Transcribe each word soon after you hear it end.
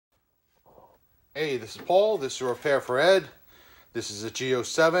Hey, this is Paul. This is Repair for Ed. This is a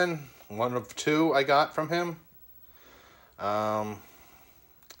G07, one of two I got from him.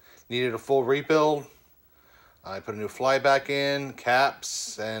 Needed a full rebuild. I put a new flyback in,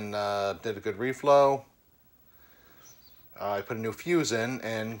 caps, and did a good reflow. I put a new fuse in,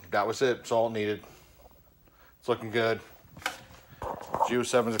 and that was it. That's all it needed. It's looking good.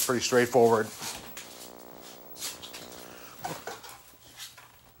 G07s are pretty straightforward.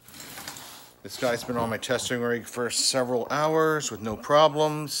 This guy's been on my testing rig for several hours with no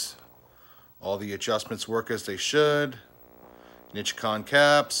problems. All the adjustments work as they should. Nichicon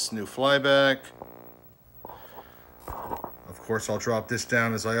caps, new flyback. Of course, I'll drop this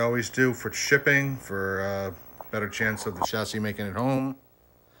down as I always do for shipping, for a better chance of the chassis making it home.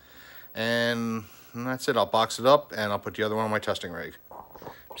 And that's it. I'll box it up and I'll put the other one on my testing rig.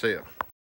 See ya.